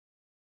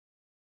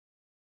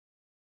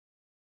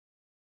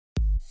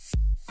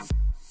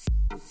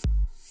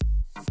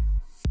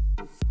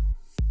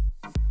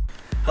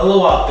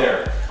Hello out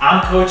there,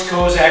 I'm Coach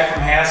Kozak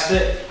from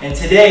HASfit, and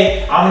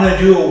today I'm going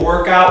to do a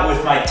workout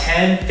with my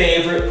 10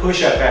 favorite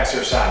push-up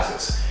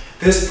exercises.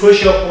 This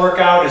push-up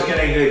workout is going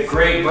to get a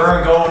great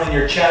burn going in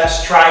your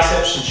chest,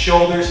 triceps, and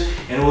shoulders,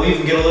 and we'll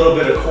even get a little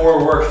bit of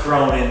core work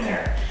thrown in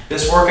there.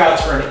 This workout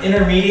is for an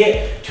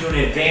intermediate to an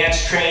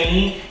advanced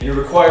trainee, and it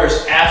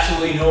requires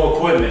absolutely no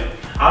equipment.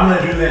 I'm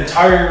going to do the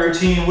entire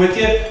routine with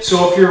you,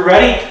 so if you're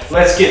ready,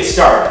 let's get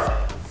started.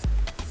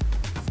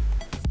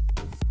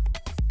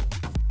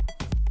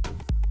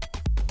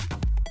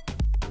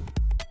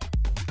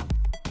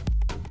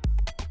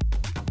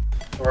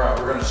 Alright,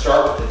 we're going to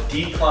start with a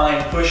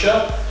decline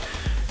push-up.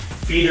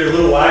 Feet are a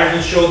little wider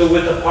than shoulder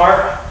width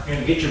apart. You're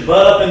going to get your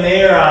butt up in the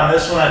air on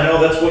this one. I know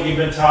that's what you've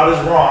been taught is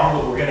wrong,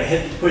 but we're going to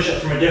hit the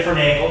push-up from a different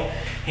angle.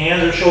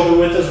 Hands are shoulder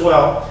width as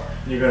well.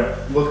 And you're going to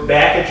look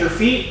back at your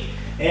feet,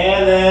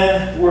 and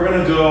then we're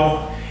going to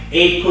go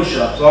 8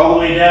 push-ups all the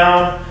way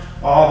down,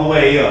 all the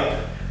way up.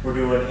 We're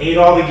doing 8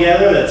 all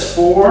together. That's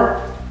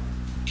 4,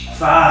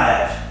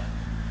 5,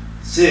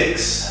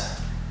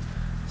 6,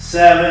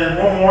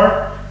 7, one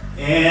more.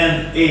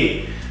 And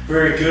 8.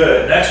 Very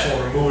good. Next one,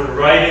 we're moving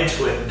right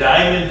into a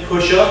diamond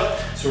push-up.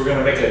 So we're going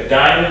to make a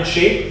diamond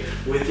shape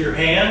with your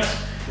hands.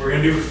 We're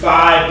going to do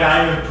 5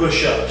 diamond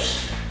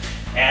push-ups.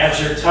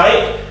 Abs are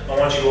tight. I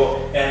want you to go,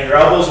 and your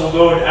elbows will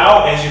go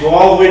out as you go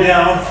all the way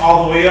down,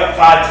 all the way up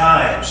 5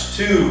 times.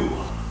 2,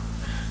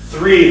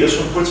 3. This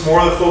one puts more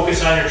of the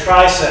focus on your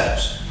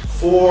triceps.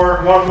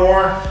 4, one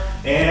more,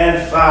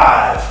 and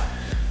 5.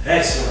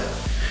 Excellent.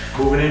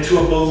 Moving into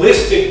a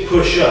ballistic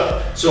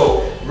push-up.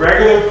 So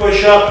regular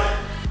push-up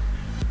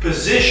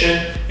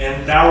position,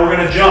 and now we're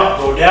going to jump.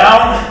 Go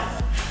down,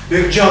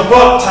 big jump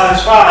up,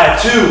 times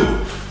 5.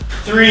 2,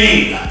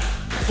 3,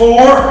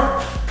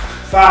 4,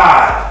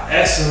 5.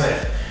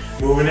 Excellent.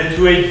 Moving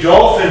into a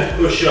dolphin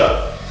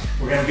push-up.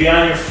 We're going to be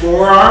on your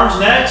forearms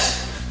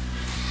next.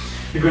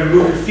 You're going to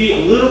move your feet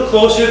a little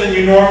closer than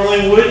you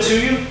normally would to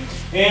you,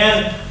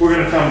 and we're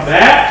going to come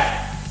back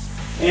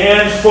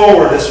and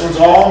forward. This one's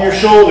all on your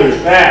shoulders.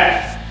 Back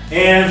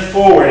and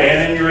forward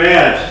and in your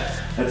abs.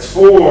 That's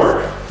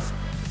 4,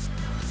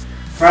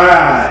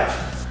 5,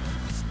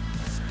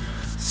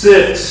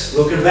 6.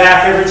 Looking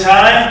back every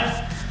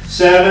time.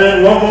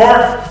 7, one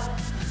more.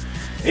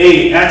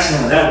 8.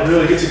 Excellent. That one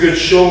really gets a good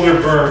shoulder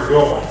burn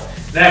going.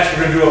 Next,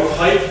 we're going to do a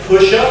pipe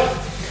push-up.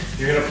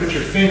 You're going to put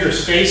your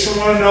fingers facing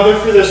one another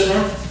for this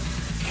one.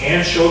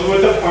 Hands shoulder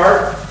width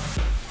apart.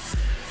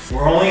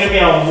 We're only going to be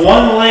on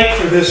one leg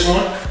for this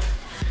one.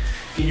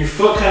 Get your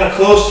foot kind of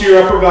close to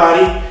your upper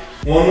body.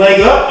 One leg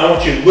up. I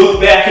want you to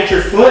look back at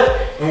your foot,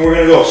 and we're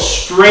going to go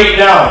straight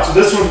down. So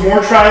this one's more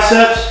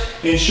triceps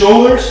and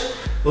shoulders,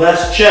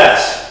 less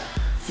chest.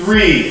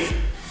 3,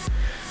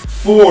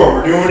 4.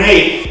 We're doing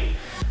 8,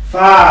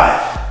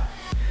 5,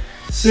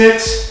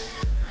 6,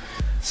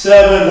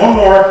 7. One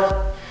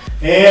more,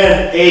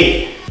 and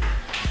 8.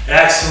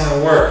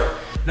 Excellent work.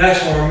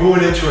 Next one, we're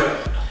moving into a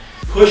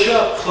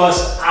push-up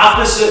plus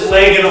opposite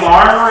leg and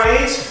arm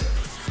raise.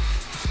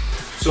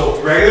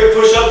 So regular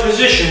push-up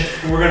position,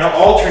 and we're going to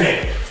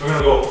alternate. We're going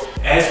to go,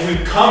 as we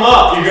come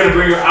up, you're going to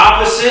bring your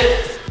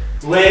opposite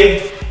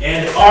leg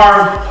and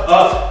arm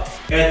up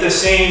at the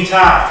same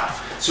time.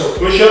 So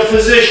push-up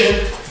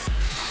position,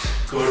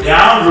 go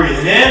down,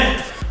 breathing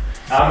in,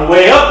 on the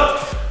way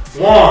up,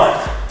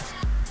 1,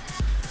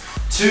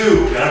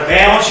 2, got to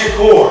balance your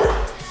core,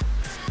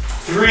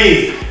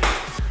 3,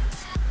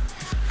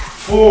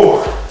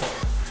 4,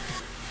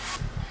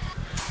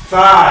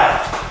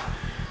 5,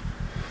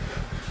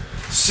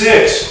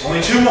 6,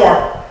 only 2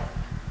 more,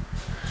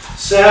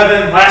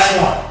 7, last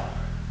one,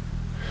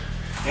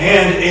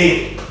 and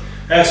 8.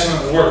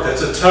 Excellent work.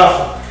 That's a tough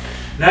one.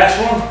 Next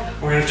one,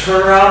 we're going to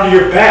turn around to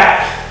your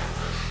back,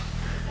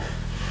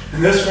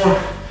 and this one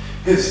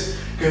is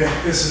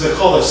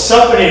called a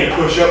supinated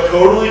push-up,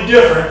 totally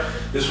different.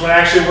 This one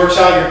actually works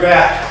out your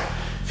back.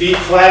 Feet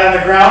flat on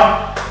the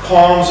ground,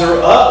 palms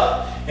are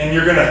up, and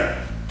you're going to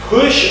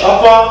push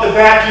up off the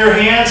back of your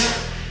hands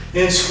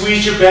and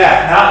squeeze your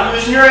back. Not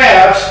using your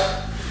abs,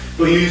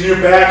 but using your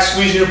back,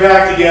 squeezing your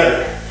back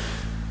together.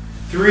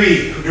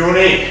 3, we're doing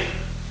 8,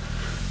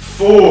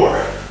 4,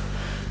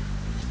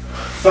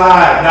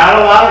 5, not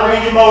a lot of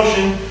range of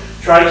motion.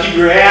 Try to keep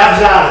your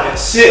abs out of it.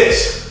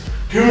 6,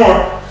 2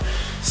 more,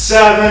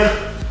 7,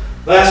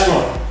 last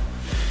one,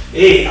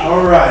 8.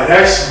 All right,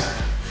 excellent.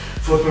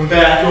 Flipping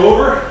back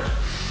over.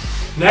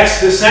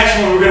 This next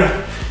one, we're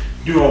gonna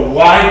do a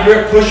wide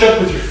grip push-up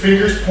with your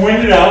fingers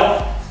pointed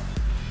out.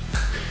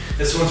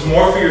 This one's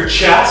more for your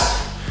chest.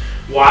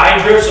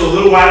 Wide grip, so a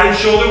little wider than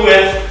shoulder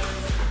width.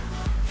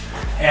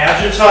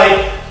 Abs are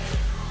tight.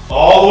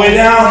 All the way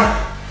down,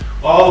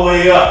 all the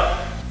way up.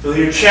 Feel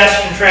your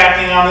chest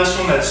contracting on this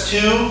one. That's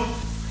 2,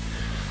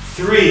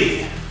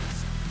 3,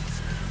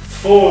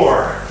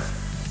 4,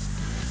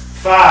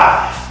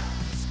 5,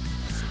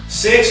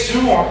 6,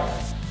 2 more,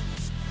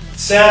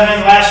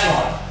 7, last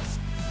one,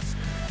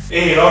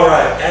 8. All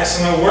right,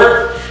 excellent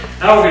work.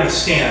 Now we're going to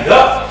stand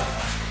up.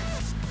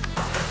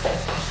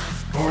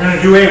 We're going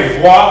to do a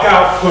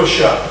walkout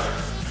push-up.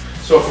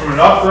 So So from an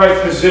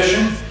upright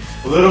position,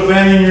 a little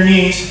bend in your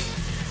knees,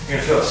 you're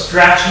gonna feel a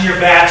stretch in your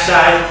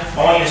backside.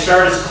 I want you to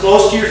start as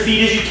close to your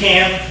feet as you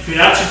can. If you're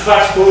not too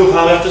flexible, you'll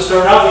probably have to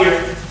start out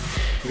here.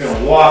 You're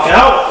gonna walk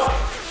out,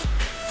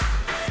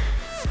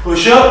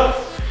 push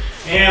up,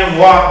 and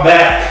walk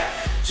back,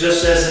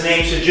 just as the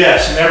name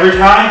suggests. And every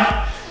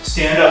time,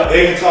 stand up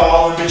big and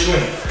tall in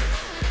between.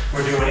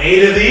 We're doing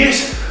 8 of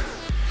these.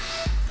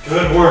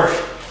 Good work.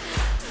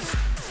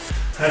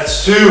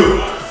 That's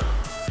 2.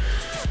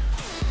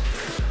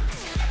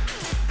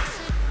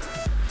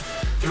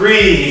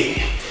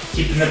 3.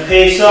 Keeping the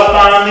pace up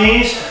on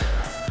these.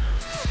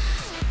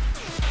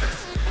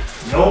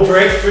 No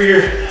break for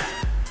your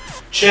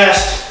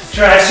chest,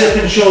 tricep,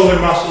 and shoulder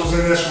muscles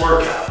in this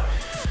workout.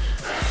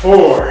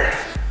 4.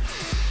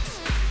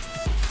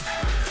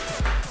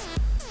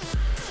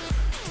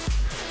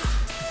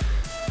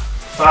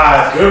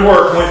 5. Good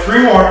work. Only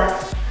 3 more.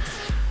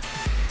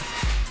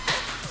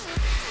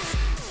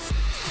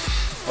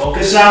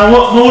 Focus on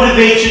what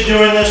motivates you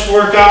during this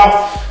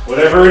workout.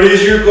 Whatever it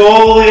is your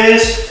goal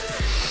is,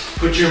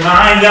 put your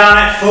mind on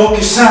it,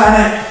 focus on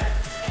it.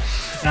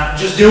 Not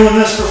just doing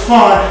this for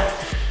fun.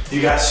 You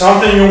got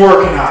something you're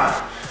working on.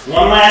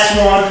 One last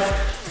one.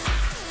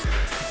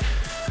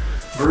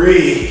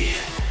 Breathe.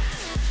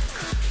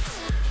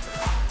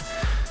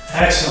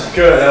 Excellent,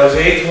 good. That was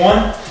 8th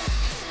one.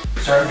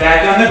 Starting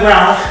back on the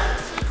ground.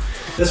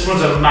 This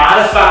one's a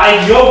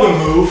modified yoga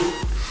move.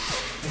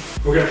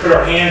 We're gonna put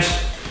our hands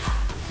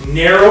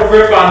narrow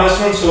grip on this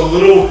one, so a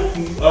little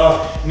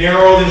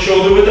narrower than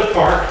shoulder width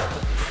apart.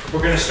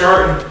 We're gonna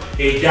start in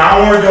a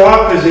downward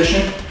dog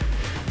position.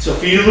 So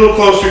feet a little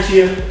closer to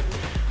you.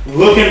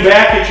 Looking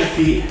back at your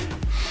feet.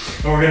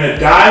 And we're gonna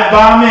dive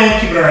bomb in,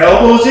 keeping our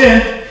elbows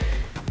in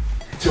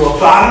to a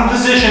bottom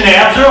position,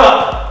 abs are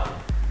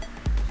up.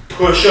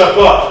 Push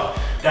up.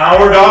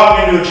 Downward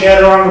dog into a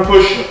chaturanga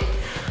push-up.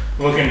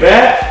 Looking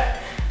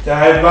back,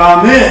 dive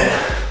bomb in.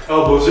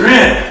 Elbows are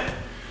in.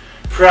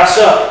 Press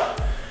up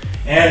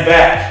and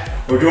back.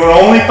 We're doing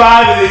only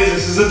 5 of these.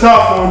 This is a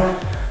tough one.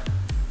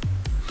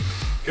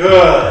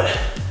 Good.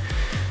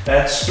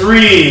 That's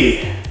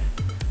 3.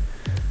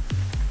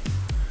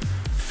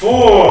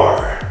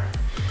 4.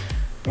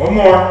 One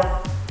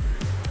more.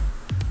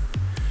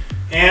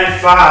 And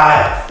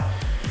 5.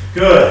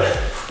 Good.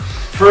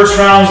 First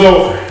round's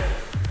over.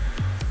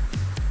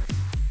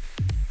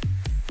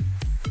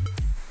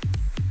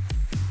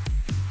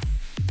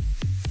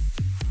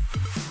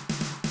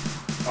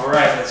 All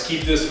right, let's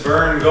keep this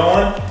burn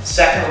going.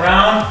 Second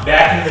round,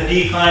 back in the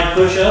decline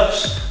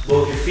push-ups.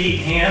 Both your feet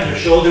and hands are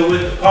shoulder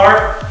width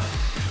apart.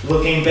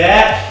 Looking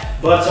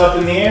back, butts up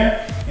in the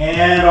air,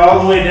 and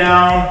all the way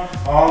down,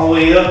 all the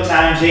way up,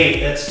 times 8.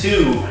 That's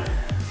 2,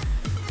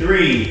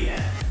 3,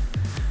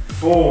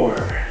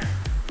 4,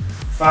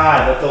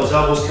 5. Let those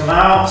elbows come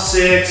out.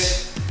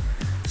 6,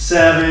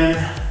 7,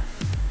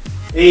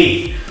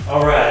 8.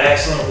 All right,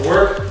 excellent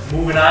work.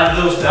 Moving on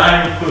to those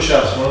diamond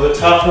push-ups, one of the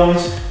tough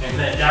ones. In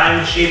that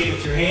diamond shape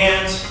with your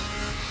hands.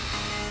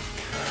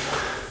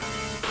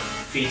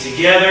 Feet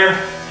together,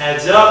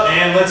 heads up,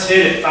 and let's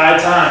hit it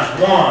 5 times.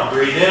 1,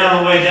 breathe in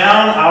on the way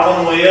down, out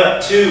on the way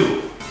up.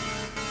 2,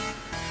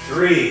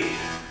 3,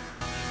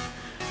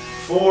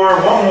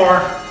 4, one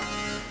more,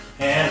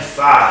 and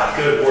 5.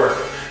 Good work.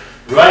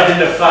 Right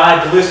into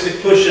 5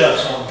 ballistic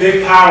push-ups.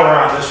 Big power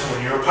on this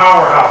one. You're a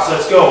powerhouse.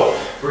 Let's go.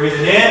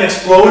 Breathing in,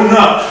 exploding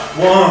up.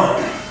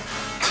 1,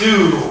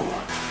 2,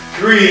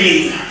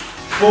 3,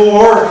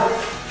 4,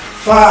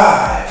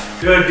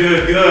 5. Good.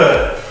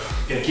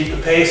 Gonna keep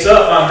the pace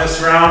up on this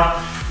round.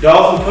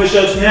 Dolphin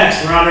push-ups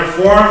next. We're on our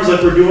forearms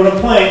like we're doing a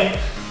plank.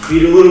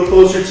 Feet a little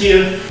closer to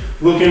you.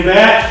 Looking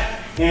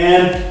back,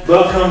 and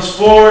butt comes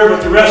forward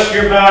with the rest of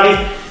your body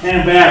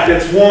and back.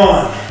 That's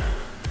 1,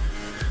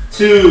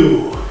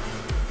 2,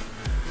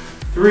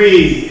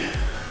 3,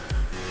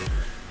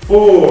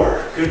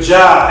 4. Good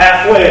job.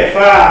 Halfway.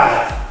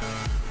 5,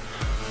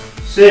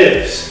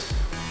 6,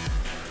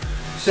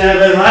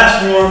 7,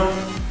 last one,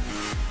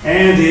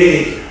 and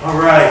 8. All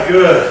right,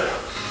 good.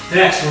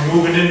 Next, we're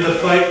moving into the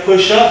plank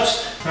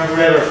push-ups. Remember,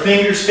 we have our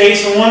fingers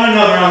facing one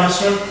another on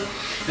this one.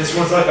 This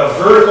one's like a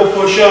vertical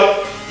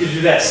push-up. Gives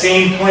you that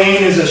same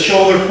plane as a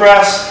shoulder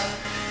press.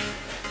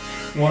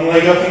 One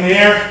leg up in the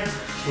air,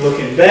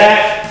 looking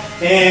back,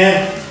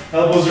 and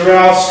elbows are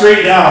out,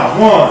 straight down.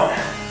 1,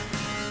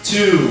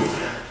 2,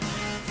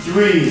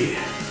 3,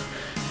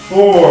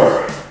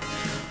 4,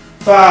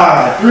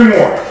 5. 3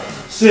 more.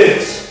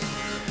 6,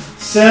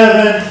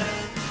 7,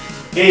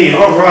 8.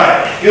 All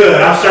right, good.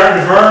 I'm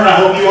starting to burn. I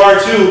hope you are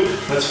too.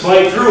 Let's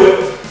fight through it.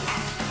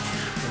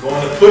 We're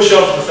going to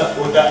push-ups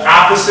with the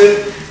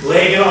opposite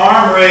leg and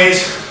arm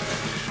raise.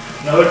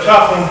 Another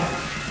tough one.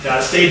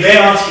 Gotta stay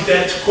balanced. Keep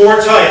that core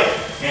tight.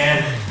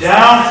 And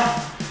down,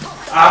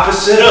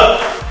 opposite up.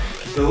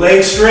 Keep the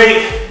legs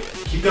straight.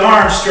 Keep the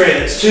arms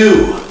straight. It's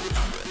 2,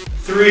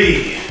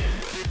 3,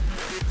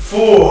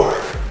 4,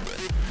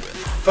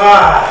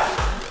 5,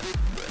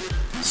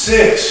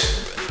 6,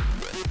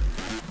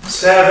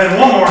 7,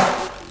 one more,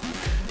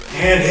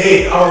 and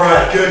 8. All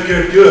right,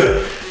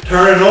 good.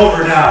 Turning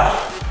over now.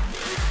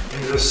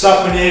 the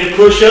supplemented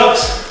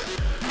push-ups.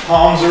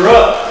 Palms are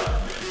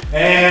up.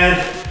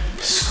 And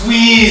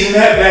squeezing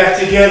that back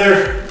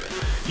together,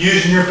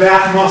 using your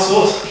back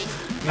muscles,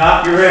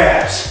 not your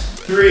abs.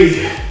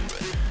 3,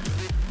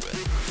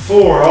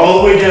 4,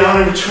 all the way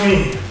down in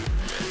between.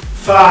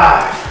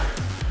 5,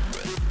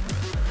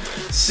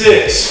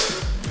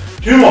 6,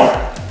 2 more.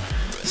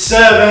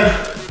 7,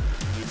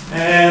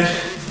 and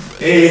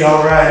 8.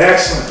 All right,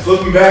 excellent.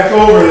 Flipping back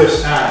over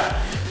this time.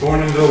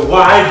 Going into the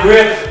wide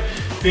grip,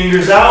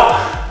 fingers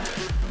out.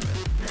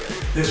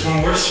 This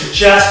one works your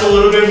chest a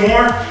little bit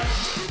more.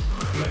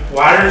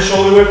 Wider than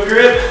shoulder width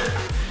grip.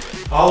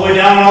 All the way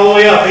down, all the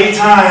way up. 8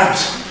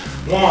 times.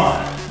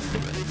 1,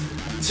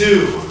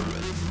 2,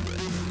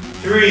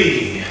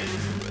 3,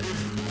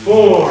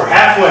 4.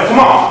 Halfway. Come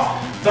on.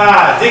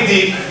 5. Dig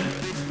deep.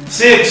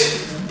 6,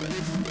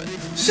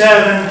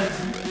 7,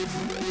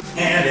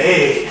 and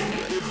 8.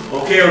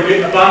 Okay, we're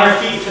getting up on our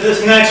feet for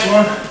this next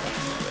one.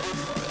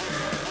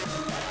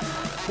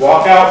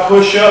 Walk out,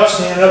 push up,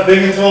 stand up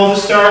big and tall to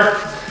start.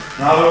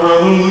 Now that we're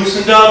a little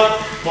loosened up,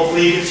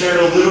 hopefully you can start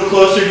a little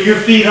closer to your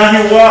feet on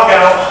your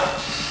walkout.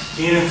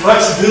 Gaining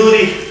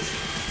flexibility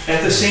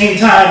at the same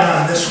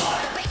time on this one.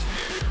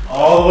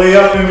 All the way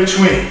up in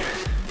between.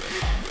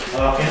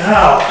 Up and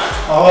out,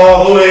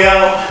 all the way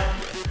out.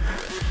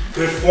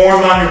 Good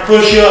form on your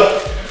push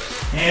up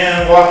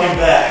and walking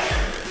back.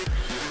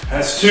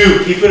 That's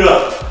 2, keep it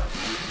up.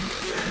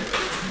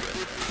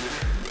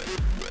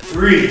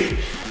 3,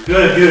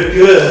 good, good,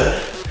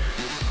 good.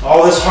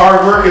 All this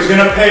hard work is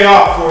gonna pay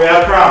off for you,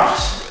 I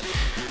promise.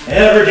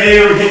 Every day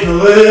we're getting a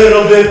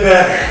little bit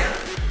better.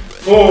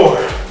 4,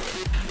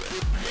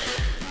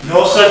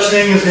 no such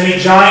thing as any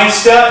giant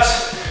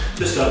steps,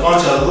 just a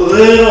bunch of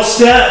little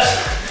steps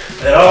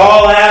that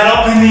all add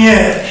up in the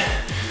end.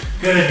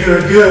 Good,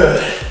 good,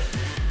 good.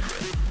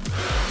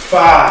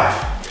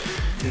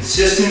 5,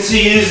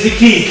 consistency is the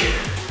key.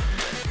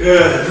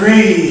 Good,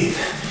 breathe.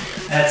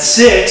 That's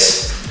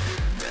 6.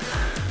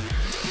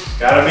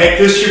 Gotta make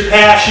this your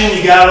passion,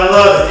 you gotta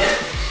love it.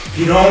 If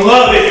you don't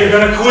love it, you're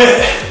gonna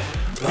quit.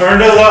 Learn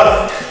to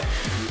love it.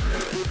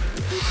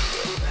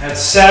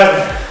 That's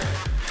 7.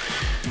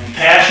 And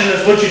passion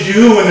is what you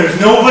do when there's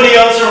nobody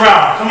else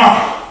around. Come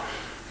on.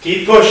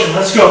 Keep pushing,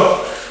 let's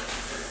go.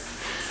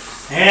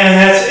 And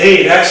that's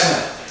 8,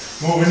 excellent.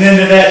 Moving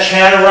into that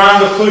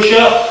chaturanga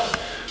push-up,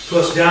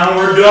 plus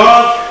downward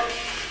dog.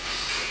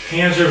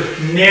 Hands are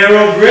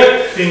narrow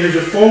grip, fingers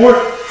are forward.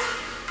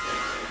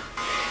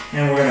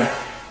 And we're gonna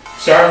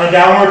start in the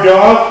downward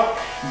dog.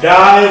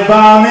 Dive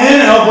bomb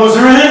in, elbows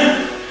are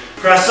in.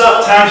 Press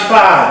up times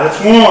 5, that's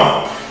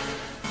 1.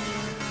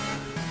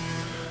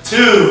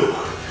 2,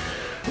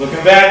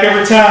 looking back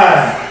every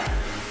time.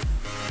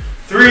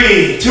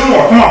 3, 2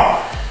 more, come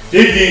on.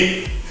 Dig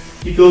deep,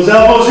 keep those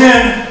elbows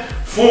in.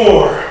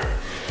 4,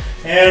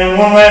 and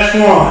one last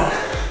one.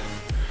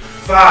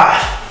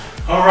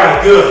 5, all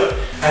right, good.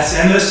 That's the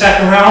end of the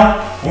second round,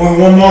 only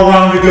one more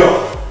round to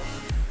go.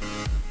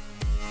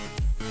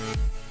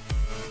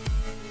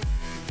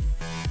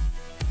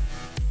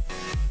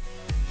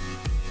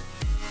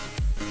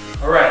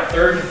 All right,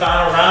 third and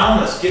final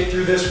round, let's get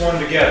through this one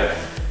together.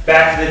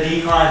 Back to the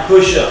decline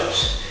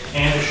push-ups.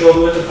 Hands are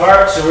shoulder width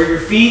apart, so are your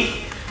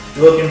feet.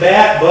 Looking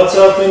back, butts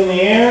up in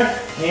the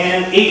air,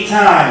 and 8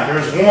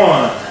 times. There's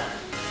 1,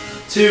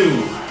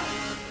 2,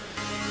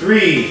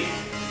 3,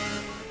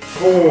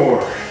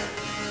 4,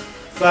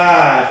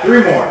 5,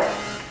 3 more,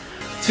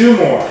 2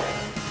 more,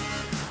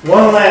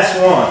 1 last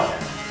one.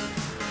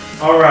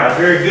 All right,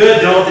 very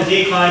good. Done with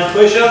the decline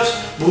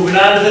push-ups. Moving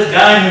on to the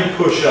diamond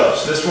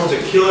push-ups. This one's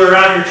a killer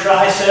on your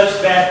triceps,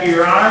 back of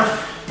your arms,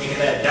 making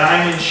that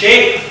diamond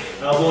shape.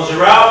 Elbows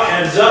are out,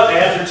 heads up,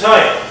 abs are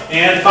tight.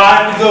 And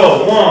 5 to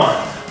go. 1,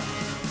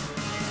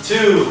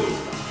 2,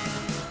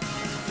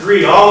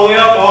 3, all the way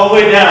up, all the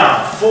way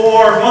down.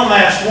 4, one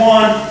last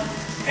one,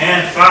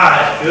 and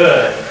 5.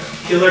 Good.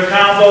 Killer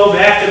combo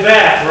back to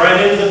back, right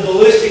into the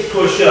ballistic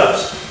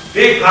push-ups.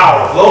 Big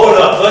power, blow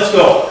it up, let's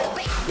go.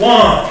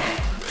 1,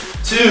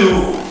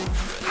 2,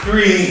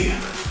 3,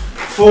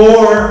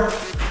 4,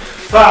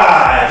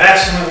 5.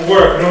 Excellent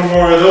work, no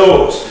more of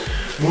those.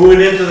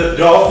 Moving into the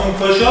dolphin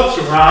push-ups,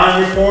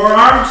 around your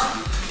forearms.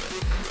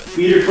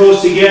 Feet are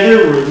close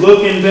together, we're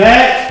looking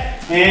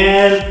back,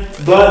 and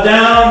butt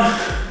down,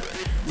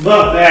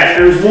 butt back.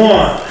 There's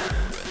 1,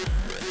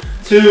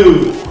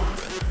 2,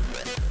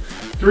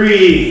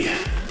 3,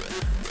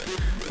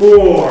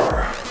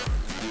 4,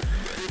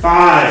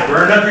 5.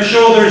 Burn up your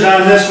shoulders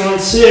on this one.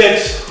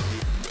 6,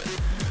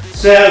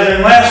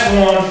 7, last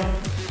one.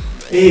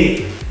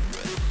 8.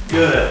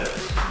 Good.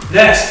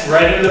 Next,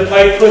 right into the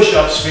pike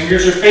push-ups.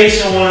 Fingers are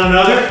facing one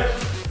another.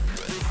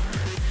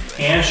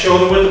 Hands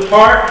shoulder width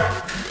apart.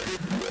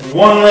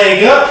 One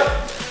leg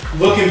up.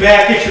 Looking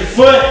back at your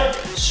foot.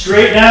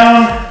 Straight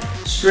down,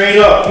 straight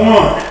up.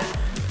 1,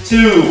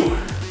 2,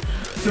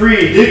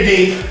 3. Dig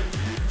deep.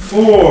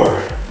 4,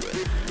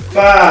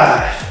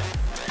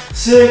 5,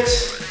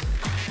 6,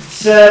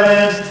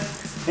 7,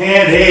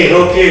 and 8.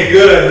 Okay,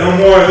 good. No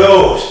more of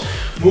those.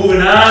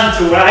 Moving on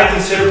to what I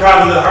consider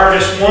probably the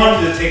hardest one,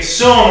 because it takes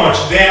so much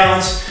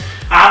balance.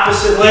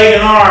 Opposite leg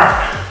and arm,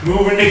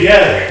 moving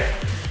together.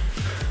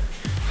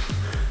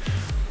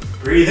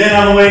 Breathe in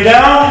on the way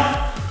down.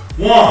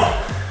 1,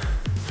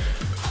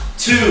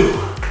 2,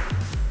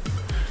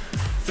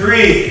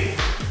 3,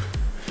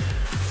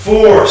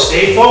 4,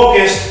 stay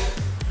focused.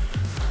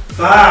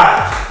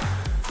 5,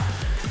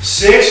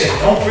 6, and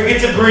don't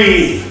forget to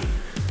breathe.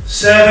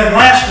 7,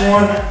 last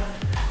one,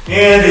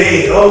 and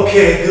 8.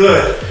 Okay,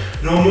 good.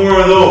 No more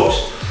of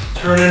those.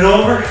 Turn it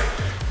over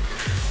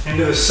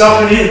into the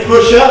supinated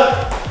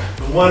push-up.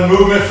 One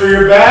movement for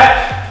your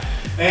back,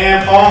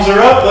 and palms are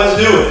up. Let's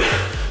do it.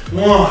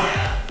 1,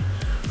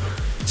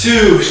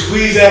 2,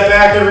 squeeze that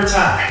back over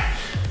time.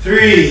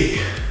 3,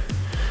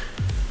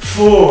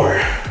 4,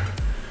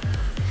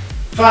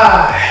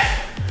 5,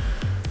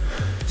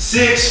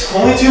 6,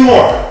 only 2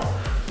 more.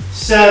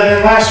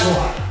 7, last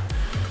one.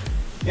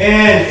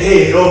 And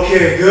 8,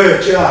 okay,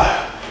 good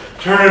job.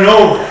 Turn it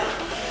over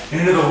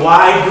into the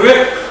wide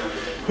grip.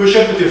 Push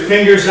up with your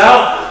fingers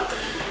out.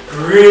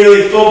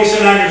 Really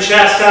focusing on your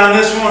chest on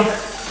this one.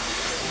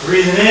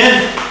 Breathing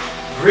in,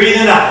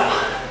 breathing out.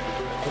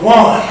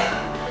 1,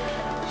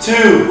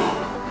 2,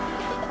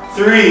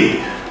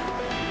 3,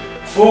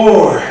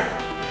 4,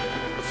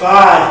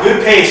 5.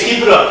 Good pace,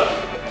 keep it up.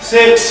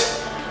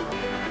 6,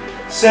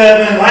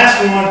 7,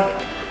 last one,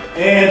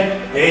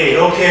 and 8.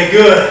 Okay,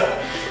 good.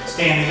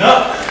 Standing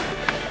up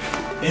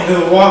into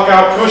the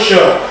walkout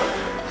push-up.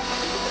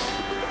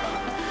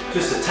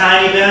 Just a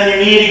tiny bend on your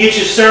knee to get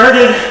you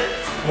started.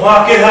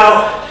 Walk it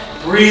out,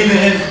 breathe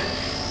in,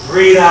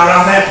 breathe out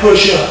on that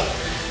push-up.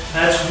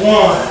 That's 1.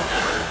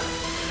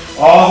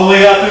 All the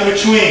way up in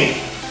between.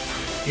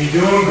 You're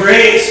doing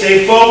great.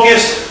 Stay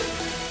focused.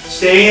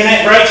 Stay in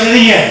it right to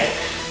the end.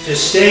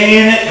 Just stay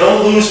in it.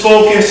 Don't lose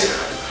focus.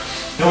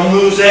 Don't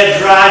lose that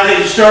drive that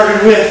you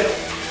started with.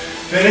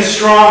 Finish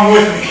strong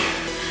with me.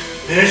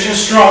 Finishing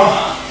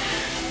strong.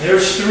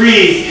 There's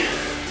 3.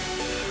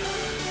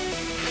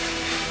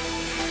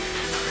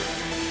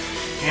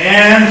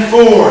 And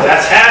 4.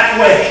 That's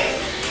halfway.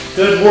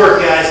 Good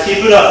work, guys.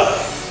 Keep it up.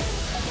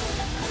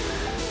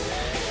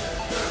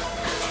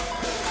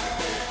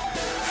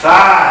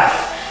 5.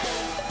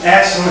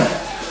 Excellent.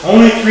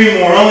 Only 3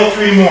 more. Only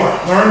 3 more.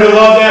 Learn to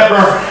love that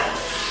burn.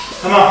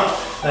 Come on.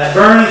 That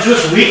burn is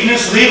just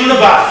weakness leaving the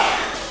body.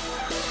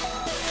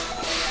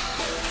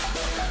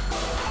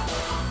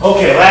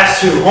 Okay,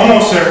 last 2.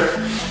 Almost there.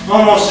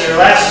 Almost there.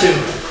 Last 2.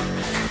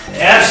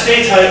 Abs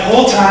stay tight.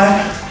 Whole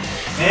time.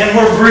 And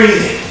we're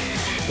breathing.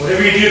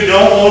 Whatever you do,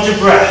 don't hold your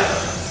breath.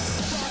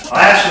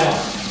 Last one.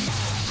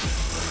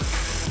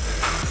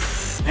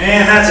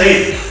 And that's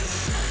 8.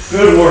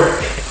 Good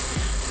work.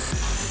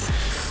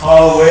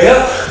 All the way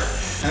up.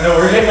 And then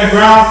we're hitting the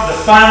ground for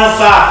the final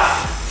 5.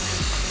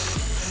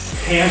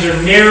 Hands are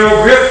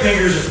narrow grip,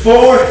 fingers are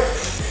forward.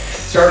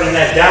 Starting in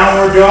that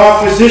downward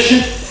dog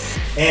position.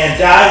 And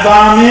dive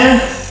bomb in.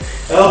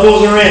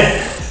 Elbows are in.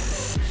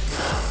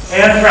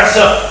 And press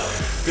up.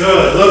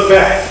 Good, look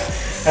back.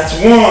 That's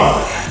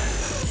 1.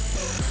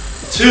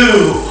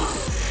 2,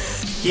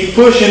 keep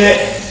pushing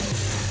it.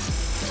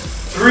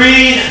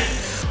 3,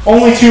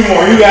 only 2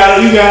 more. You got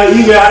it, you got it,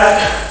 you got it.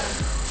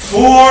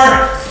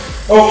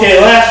 4,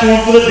 okay, last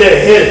one for the day.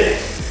 Hit it.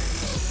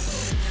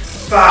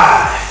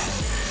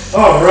 5,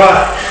 all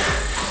right.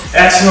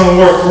 Excellent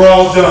work, we're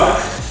all done.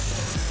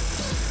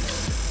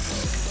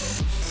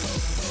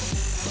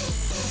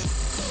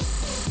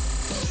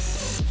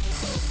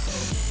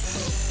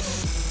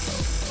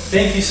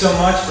 Thank you so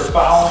much for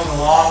following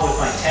along with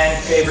my 10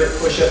 favorite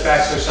push-up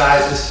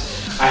exercises.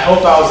 I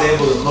hope I was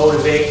able to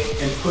motivate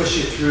and push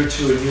you through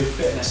to a new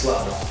fitness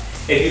level.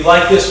 If you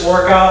like this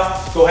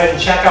workout, go ahead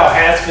and check out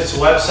HASfit's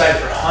website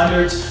for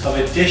hundreds of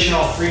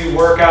additional free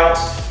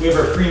workouts. We have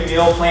our free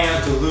meal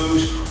plans to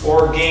lose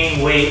or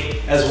gain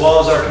weight, as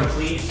well as our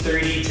complete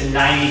 30 to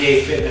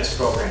 90-day fitness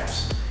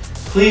programs.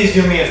 Please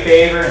do me a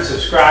favor and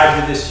subscribe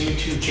to this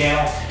YouTube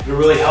channel. It'll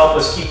really help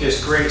us keep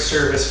this great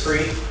service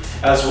free,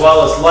 as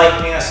well as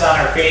liking us on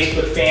our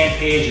Facebook fan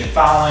page and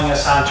following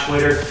us on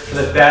Twitter for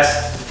the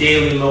best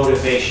daily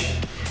motivation.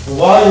 And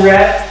while you're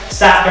at it,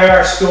 stop by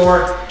our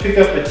store, pick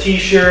up a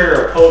t-shirt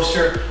or a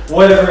poster,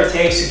 whatever it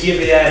takes to give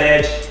you that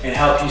edge and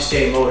help you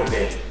stay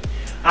motivated.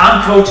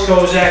 I'm Coach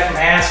Kozak from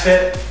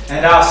HASfit,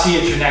 and I'll see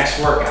you at your next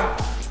workout.